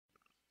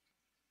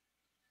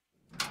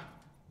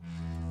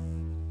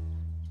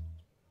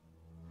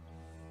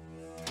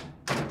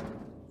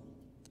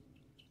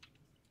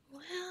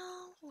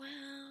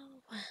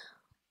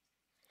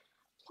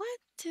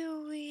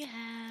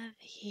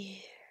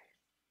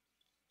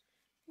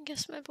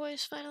Guess my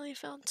boys finally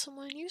found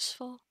someone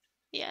useful.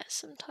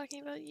 Yes, I'm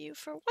talking about you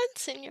for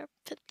once in your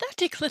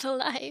pathetic little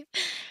life.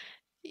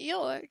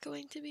 You're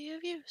going to be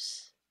of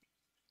use.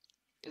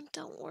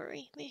 Don't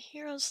worry, the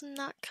hero's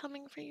not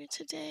coming for you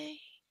today.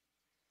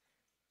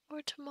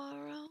 Or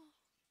tomorrow.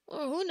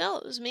 Or who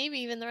knows, maybe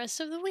even the rest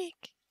of the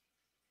week.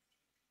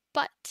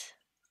 But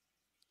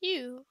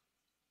you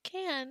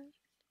can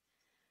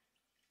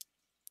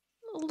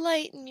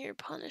lighten your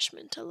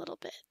punishment a little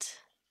bit.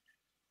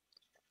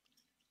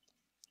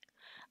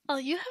 All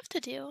you have to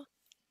do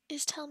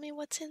is tell me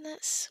what's in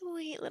that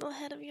sweet little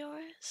head of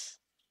yours.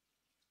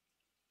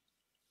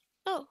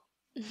 Oh,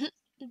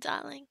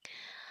 darling,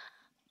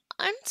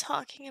 I'm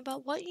talking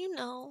about what you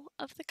know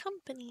of the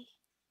company.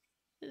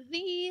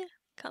 The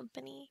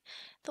company.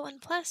 The one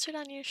plastered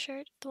on your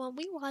shirt, the one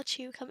we watch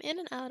you come in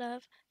and out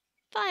of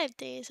 5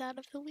 days out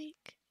of the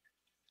week.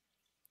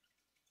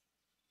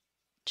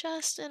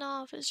 Just an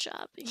office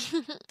job.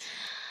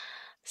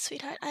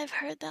 Sweetheart, I've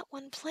heard that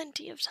one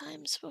plenty of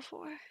times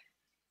before.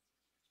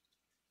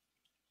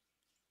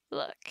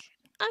 Look,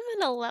 I'm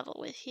gonna level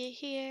with you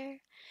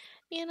here.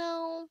 You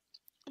know,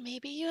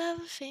 maybe you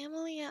have a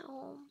family at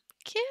home,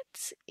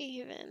 kids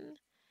even.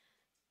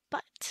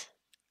 But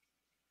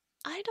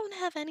I don't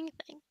have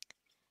anything.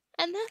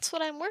 And that's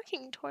what I'm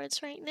working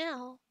towards right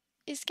now,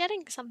 is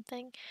getting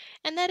something.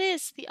 And that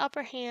is the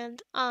upper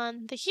hand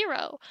on the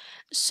hero.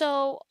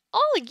 So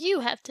all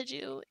you have to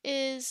do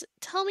is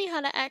tell me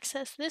how to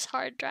access this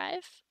hard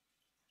drive.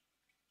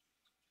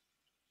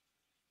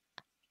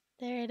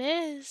 There it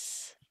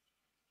is.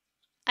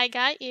 I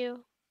got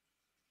you.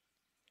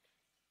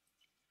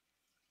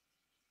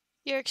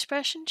 Your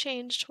expression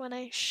changed when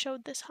I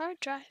showed this hard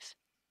drive.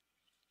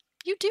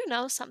 You do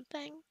know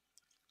something.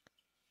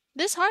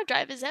 This hard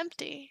drive is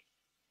empty.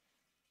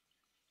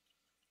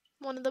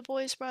 One of the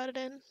boys brought it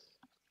in.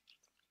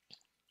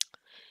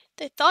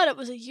 They thought it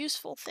was a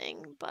useful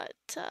thing, but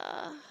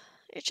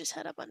it just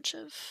had a bunch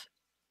of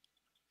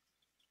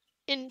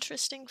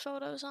interesting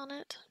photos on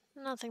it.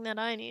 Nothing that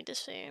I need to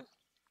see.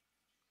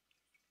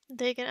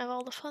 They can have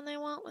all the fun they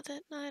want with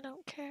it, and I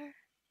don't care.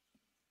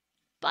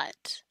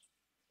 But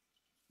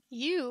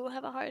you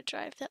have a hard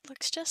drive that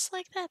looks just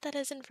like that, that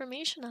has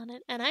information on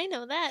it, and I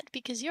know that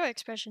because your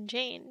expression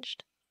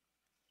changed.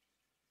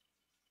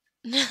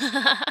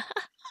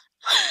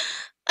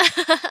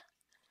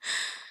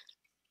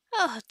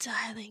 Oh,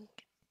 darling.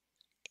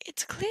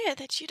 It's clear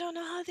that you don't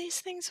know how these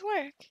things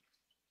work.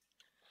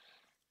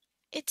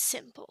 It's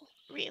simple,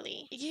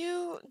 really.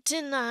 You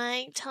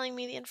deny telling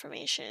me the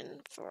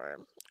information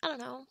for, I don't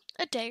know,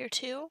 a day or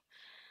two.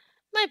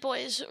 My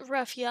boys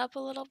rough you up a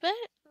little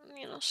bit,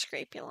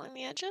 scrape you along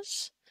the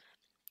edges.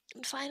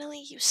 And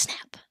finally, you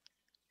snap.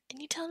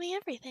 And you tell me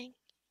everything.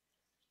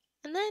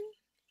 And then,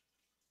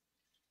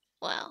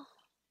 well,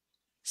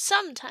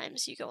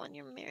 sometimes you go on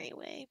your merry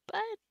way,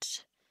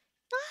 but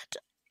not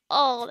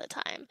all the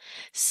time.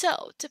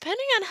 So,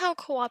 depending on how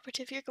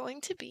cooperative you're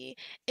going to be,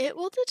 it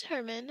will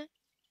determine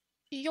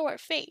your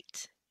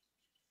fate.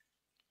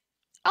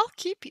 I'll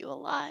keep you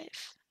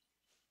alive.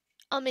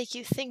 I'll make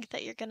you think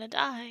that you're gonna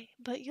die,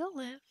 but you'll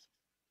live.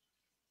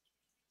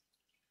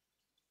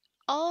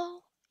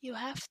 All you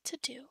have to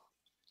do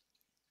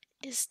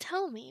is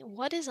tell me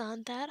what is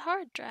on that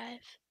hard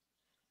drive,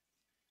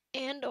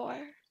 and or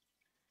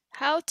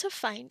how to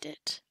find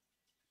it.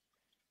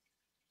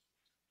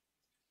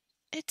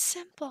 It's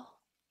simple.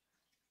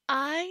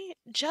 I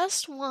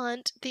just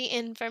want the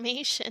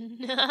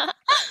information.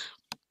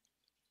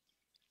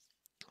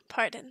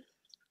 Pardon.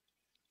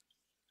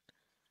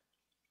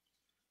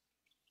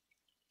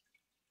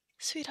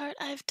 Sweetheart,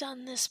 I've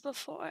done this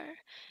before.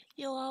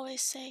 You'll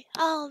always say,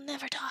 I'll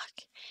never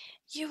talk.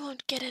 You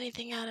won't get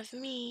anything out of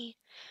me.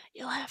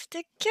 You'll have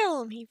to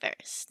kill me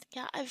first.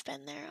 Yeah, I've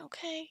been there,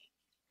 okay?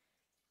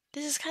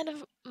 This is kind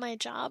of my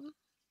job.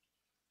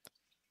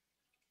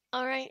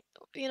 Alright,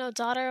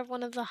 daughter of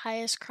one of the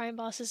highest crime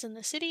bosses in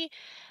the city,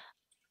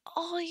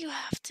 all you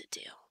have to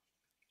do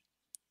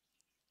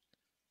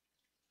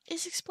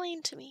is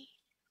explain to me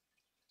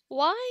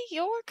why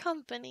your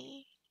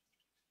company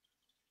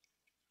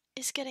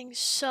is getting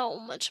so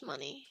much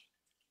money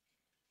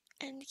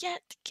and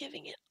yet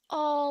giving it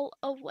all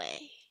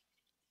away.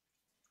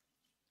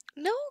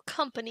 No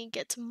company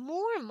gets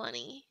more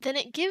money than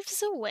it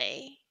gives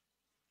away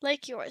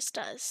like yours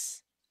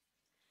does.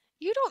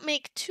 You don't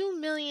make $2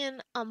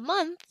 million a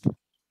month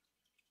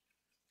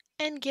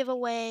and give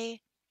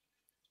away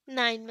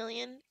 $9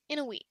 million in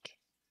a week.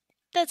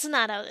 That's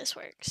not how this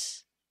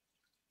works.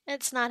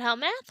 That's not how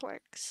math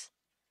works.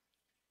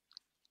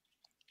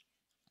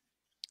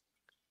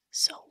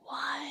 So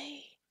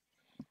why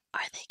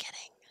are they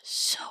getting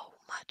so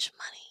much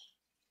money?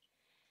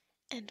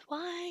 And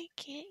why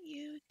can't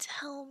you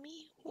tell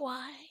me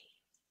why?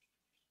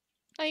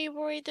 Are you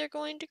worried they're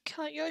going to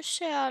cut your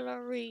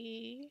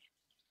salary?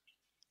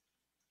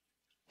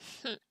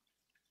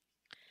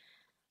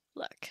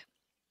 Look.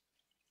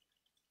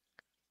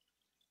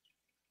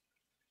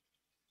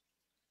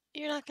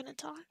 You're not gonna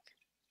talk?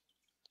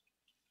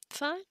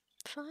 Fine,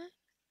 fine.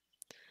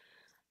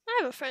 I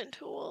have a friend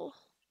who will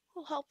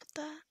will help with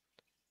that.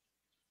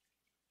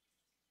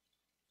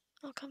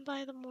 I'll come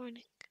by the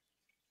morning.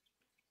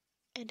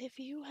 And if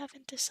you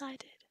haven't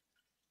decided,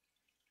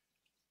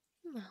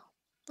 well,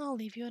 I'll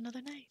leave you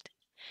another night.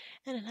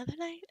 And another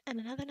night, and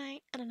another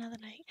night, and another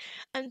night,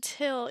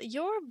 until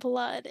your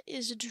blood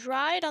is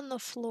dried on the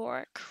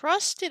floor,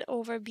 crusted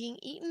over, being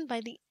eaten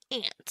by the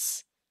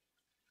ants.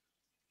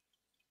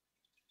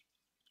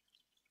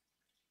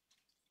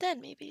 Then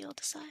maybe you'll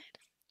decide.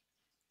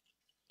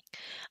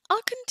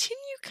 I'll continue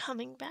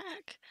coming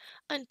back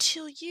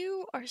until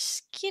you are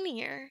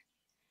skinnier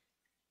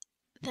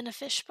than a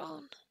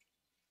fishbone.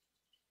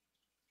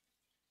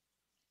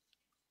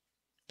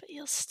 But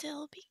you'll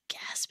still be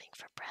gasping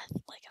for breath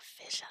like a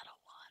fish out of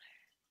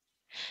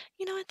water.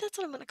 You know what? That's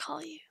what I'm gonna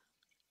call you.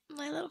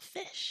 My little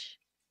fish.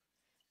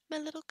 My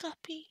little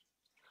guppy.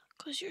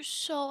 'Cause you're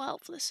so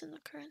helpless in the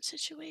current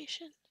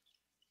situation.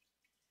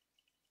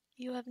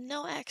 You have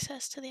no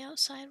access to the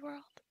outside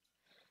world.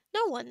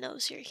 No one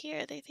knows you're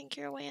here. They think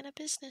you're away on a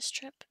business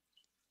trip.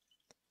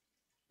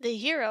 The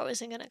hero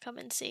isn't going to come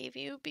and save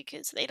you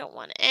because they don't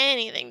want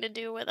anything to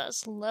do with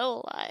us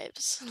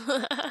lowlives.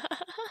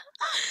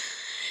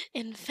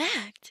 In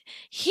fact,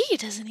 he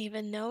doesn't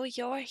even know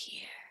you're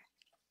here.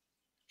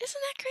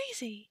 Isn't that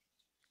crazy?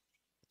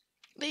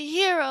 The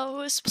hero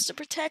who is supposed to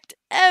protect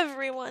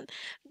everyone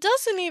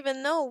doesn't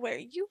even know where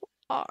you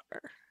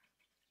are.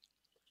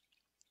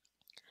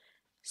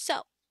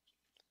 So,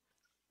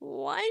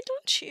 why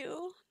don't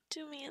you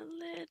do me a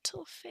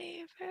little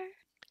favor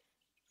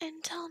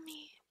and tell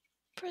me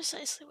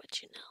precisely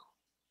what you know?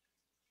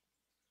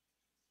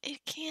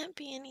 It can't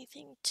be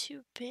anything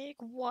too big.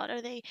 What,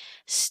 are they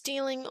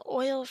stealing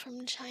oil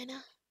from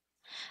China?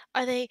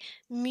 Are they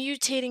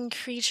mutating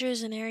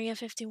creatures in Area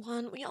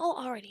 51? We all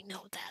already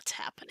know that's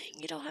happening.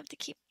 You don't have to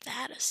keep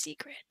that a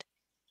secret.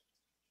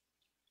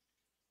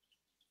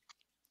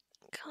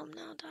 Come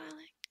now,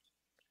 darling.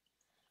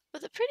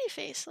 With a pretty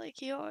face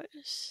like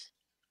yours,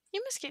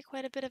 you must get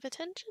quite a bit of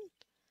attention.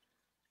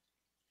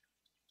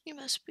 You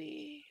must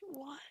be,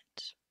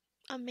 what?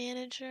 A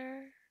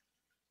manager?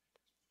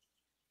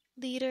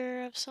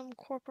 Leader of some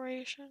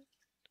corporation?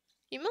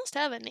 You must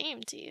have a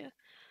name to you,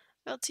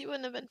 or else you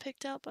wouldn't have been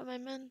picked out by my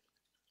men.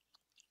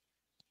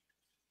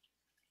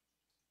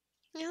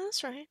 Yeah,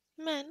 that's right.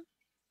 Men.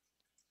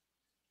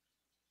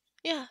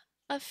 Yeah,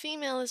 a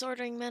female is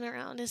ordering men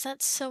around. Is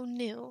that so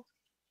new?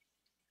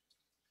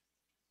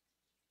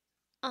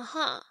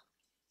 Uh-huh.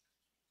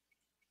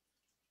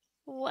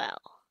 Well.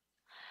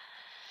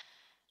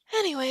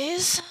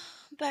 Anyways,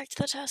 back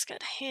to the task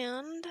at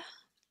hand.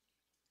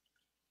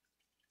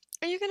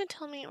 Are you gonna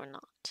tell me or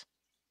not?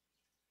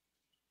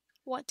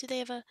 What, do they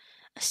have a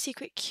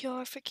secret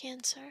cure for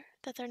cancer?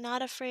 That they're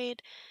not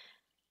afraid?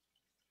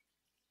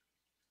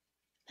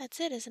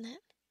 That's it, isn't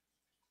it?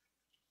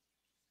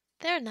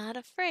 They're not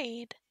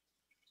afraid.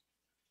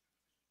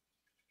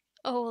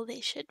 Oh, well,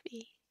 they should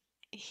be.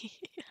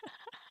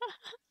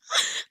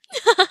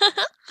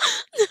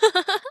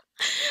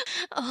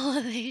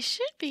 Oh, they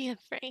should be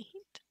afraid.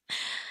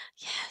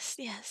 Yes,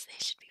 yes, they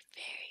should be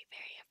very,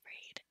 very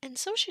afraid. And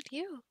so should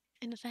you,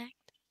 in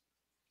fact.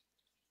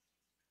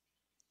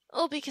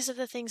 Oh, because of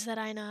the things that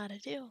I know how to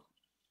do.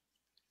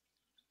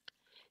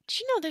 Did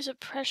you know there's a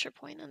pressure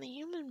point on the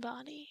human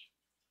body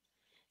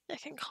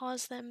that can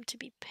cause them to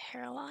be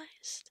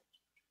paralyzed?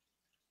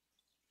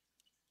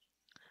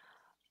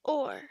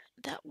 Or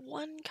that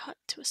one cut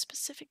to a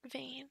specific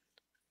vein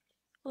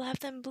will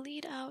have them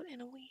bleed out in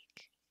a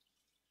week,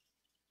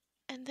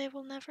 and they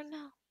will never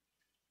know.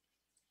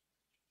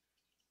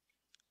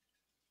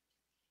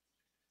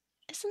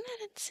 Isn't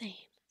that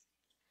insane?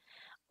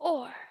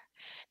 Or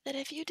that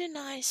if you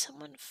deny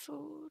someone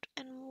food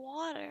and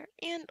water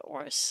and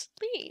or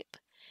sleep,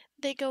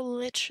 they go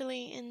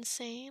literally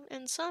insane,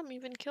 and some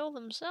even kill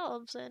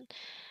themselves, and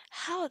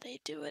how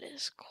they do it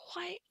is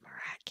quite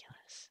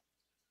miraculous.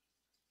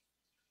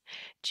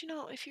 Do you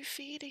know, if you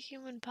feed a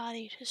human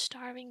body to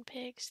starving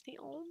pigs, the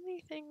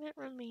only thing that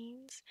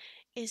remains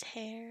is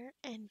hair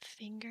and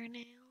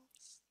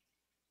fingernails?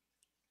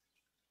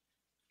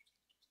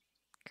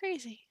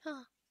 Crazy,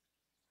 huh?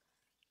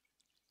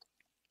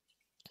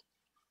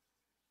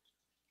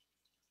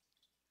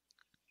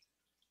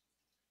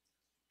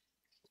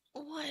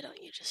 Why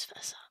don't you just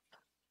fess up?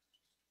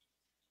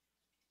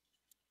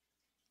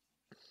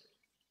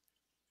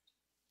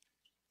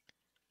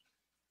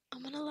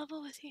 I'm gonna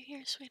level with you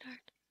here,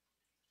 sweetheart.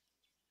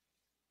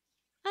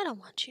 I don't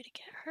want you to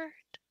get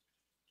hurt.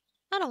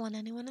 I don't want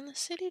anyone in the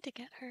city to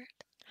get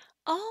hurt.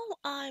 All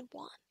I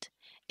want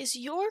is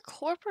your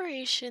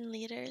corporation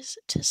leaders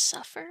to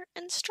suffer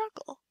and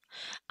struggle.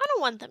 I don't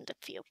want them to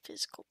feel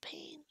physical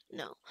pain.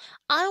 No.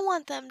 I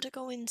want them to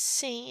go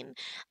insane.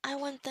 I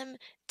want them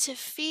to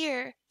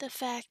fear the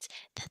fact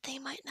that they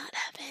might not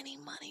have any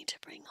money to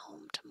bring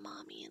home to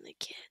mommy and the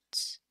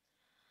kids.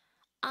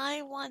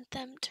 I want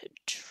them to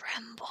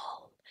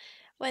tremble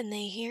when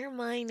they hear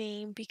my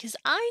name because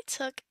I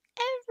took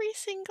every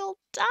single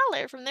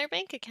dollar from their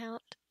bank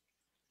account,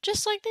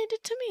 just like they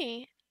did to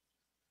me.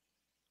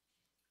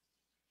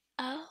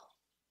 Oh,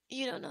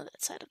 you don't know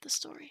that side of the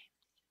story.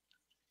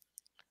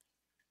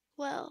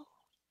 Well,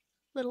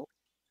 little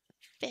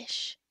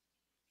fish,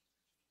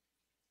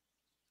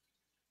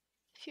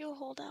 if you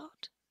hold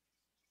out,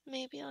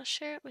 maybe I'll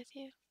share it with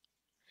you.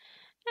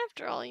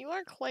 After all, you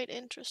are quite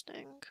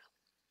interesting.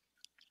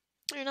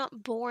 You're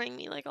not boring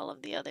me like all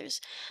of the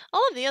others.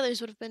 All of the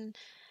others would have been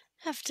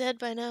half dead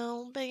by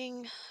now,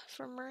 begging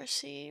for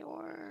mercy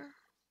or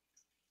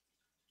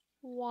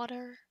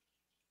water.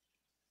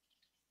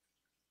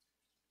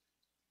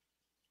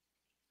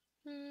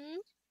 Hmm?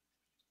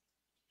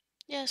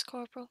 Yes,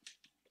 Corporal.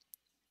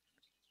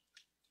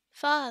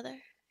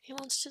 Father, he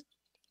wants to...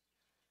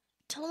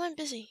 Tell him I'm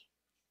busy.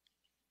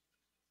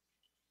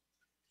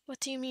 What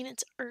do you mean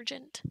it's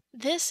urgent?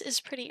 This is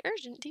pretty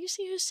urgent. Do you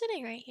see who's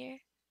sitting right here?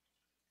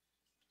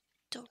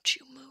 Don't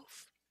you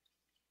move.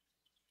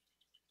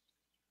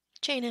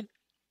 Chain him.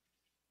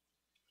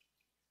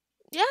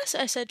 Yes,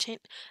 I said chain.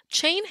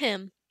 Chain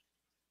him.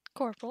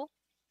 Corporal.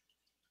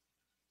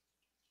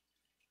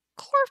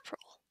 Corporal.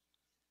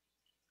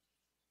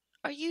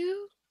 Are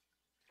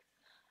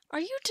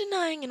you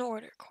denying an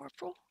order,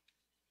 Corporal?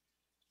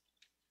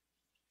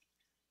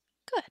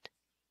 Good.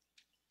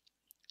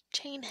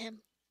 Chain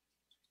him.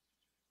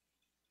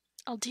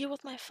 I'll deal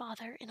with my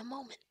father in a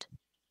moment.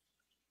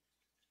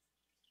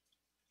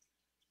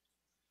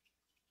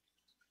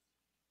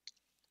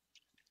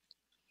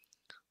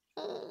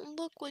 Oh,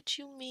 look what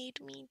you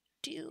made me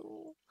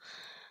do.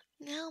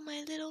 Now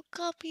my little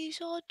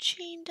guppy's all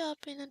chained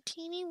up in a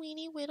teeny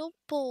weeny little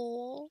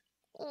bowl.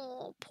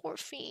 Oh, poor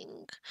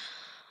thing.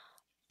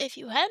 If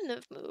you hadn't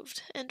have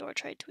moved and or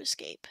tried to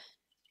escape,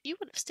 you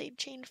would have stayed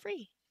chain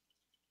free.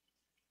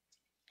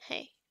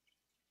 Hey,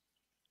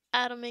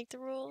 I don't make the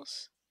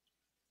rules.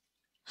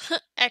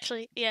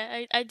 Actually,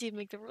 yeah, I do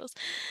make the rules.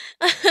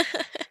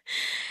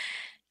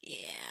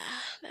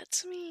 Yeah,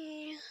 that's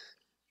me.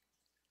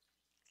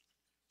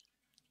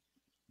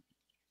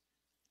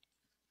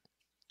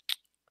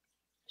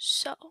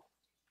 So,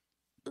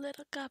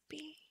 little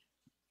guppy,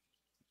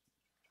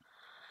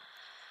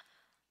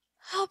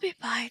 I'll be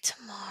by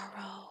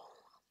tomorrow.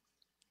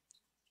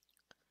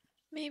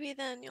 Maybe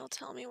then you'll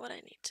tell me what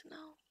I need to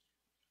know.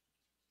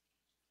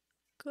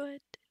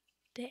 Good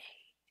day.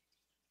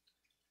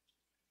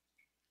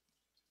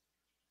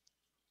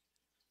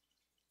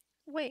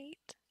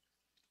 Wait.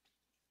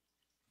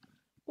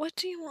 What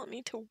do you want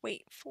me to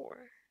wait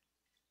for?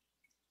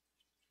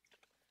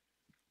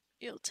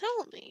 You'll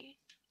tell me.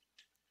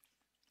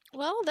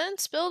 Well, then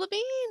spill the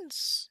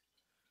beans.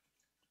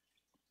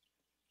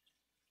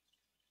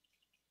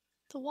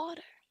 The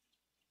water.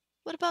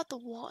 What about the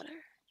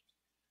water?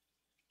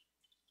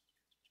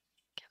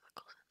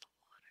 Chemicals in the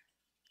water.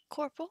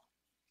 Corporal?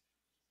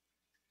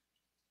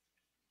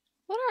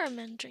 What are our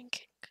men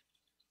drinking?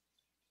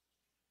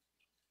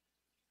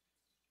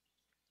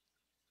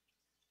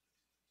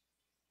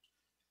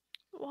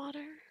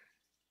 Water,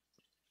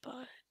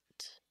 but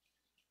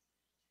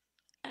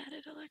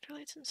added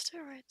electrolytes and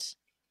steroids.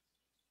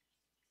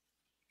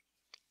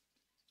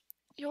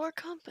 Your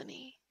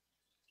company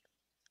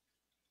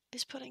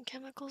is putting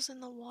chemicals in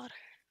the water.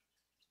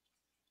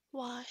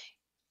 Why?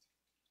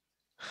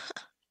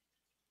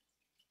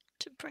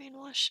 To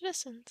brainwash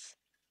citizens.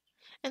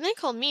 And they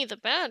call me the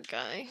bad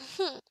guy.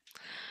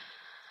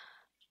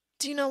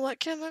 Do you know what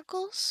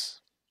chemicals?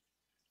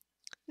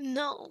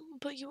 No,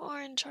 but you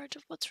are in charge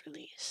of what's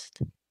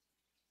released.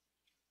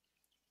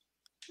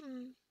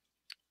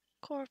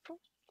 Corporal.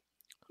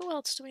 Who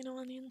else do we know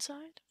on the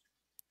inside?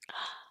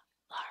 Ah,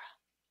 Lara.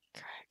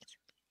 Correct.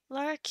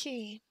 Lara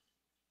Key.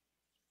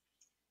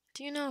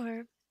 Do you know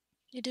her?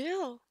 You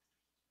do?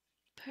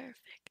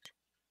 Perfect.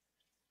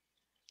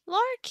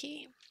 Lara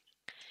Key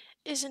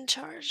is in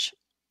charge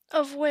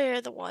of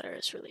where the water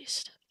is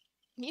released.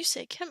 You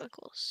say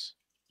chemicals.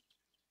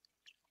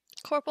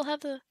 Corporal,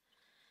 have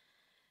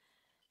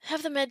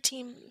the med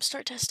team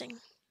start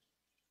testing.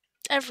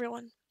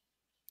 Everyone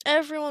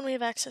we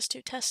have access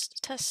to.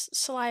 Test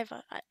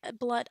saliva,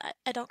 blood,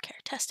 I don't care.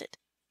 Test it.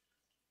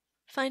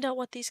 Find out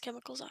what these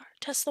chemicals are.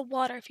 Test the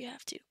water if you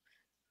have to.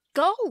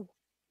 Go!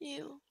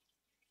 You,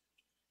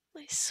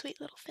 my sweet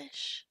little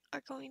fish,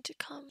 are going to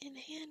come in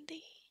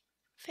handy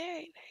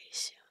very, very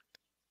soon.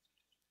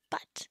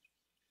 But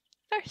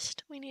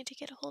first, we need to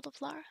get a hold of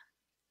Lara.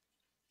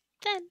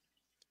 Then,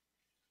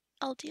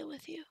 I'll deal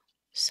with you.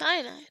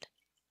 Cyanide.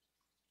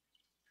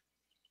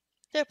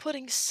 They're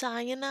putting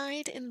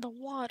cyanide in the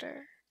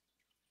water.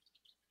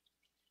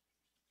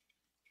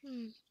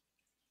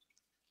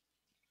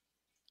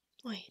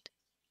 Wait.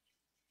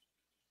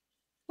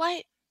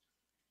 Why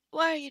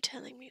are you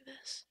telling me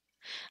this?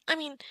 I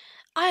mean,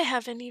 I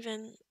haven't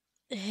even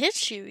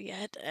hit you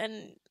yet,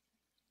 and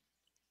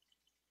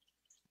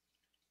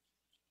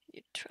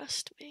you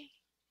trust me.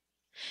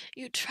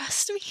 You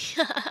trust me?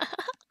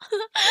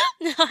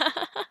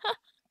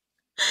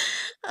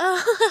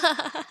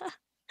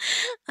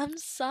 I'm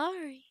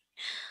sorry.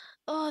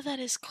 Oh, that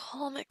is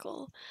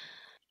comical.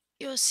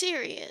 You're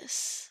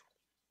serious.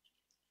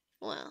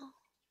 Well,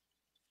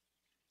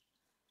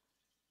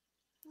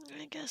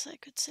 I guess I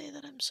could say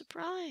that I'm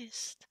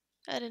surprised.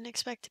 I didn't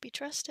expect to be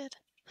trusted.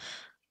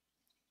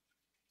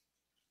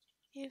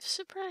 You've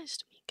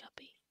surprised me,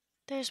 Guppy.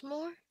 There's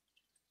more?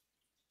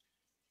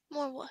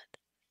 More what?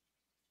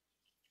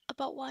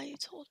 About why you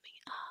told me.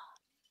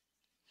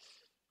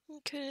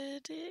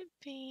 Could it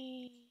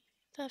be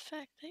the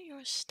fact that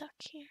you're stuck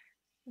here?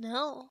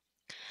 No.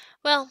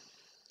 Well,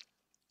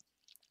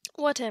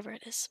 whatever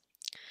it is.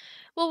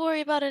 We'll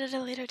worry about it at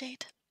a later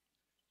date.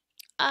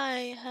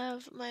 I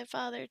have my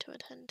father to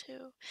attend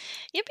to.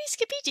 Yippee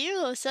skippy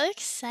doo! So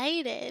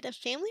excited! A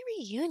family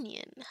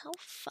reunion. How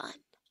fun.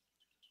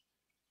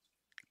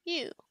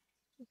 You,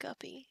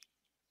 Guppy,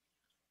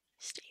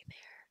 stay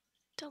there.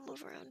 Don't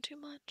move around too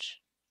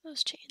much.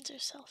 Those chains are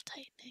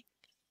self-tightening.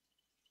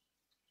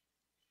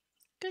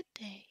 Good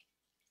day,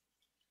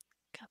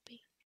 Guppy.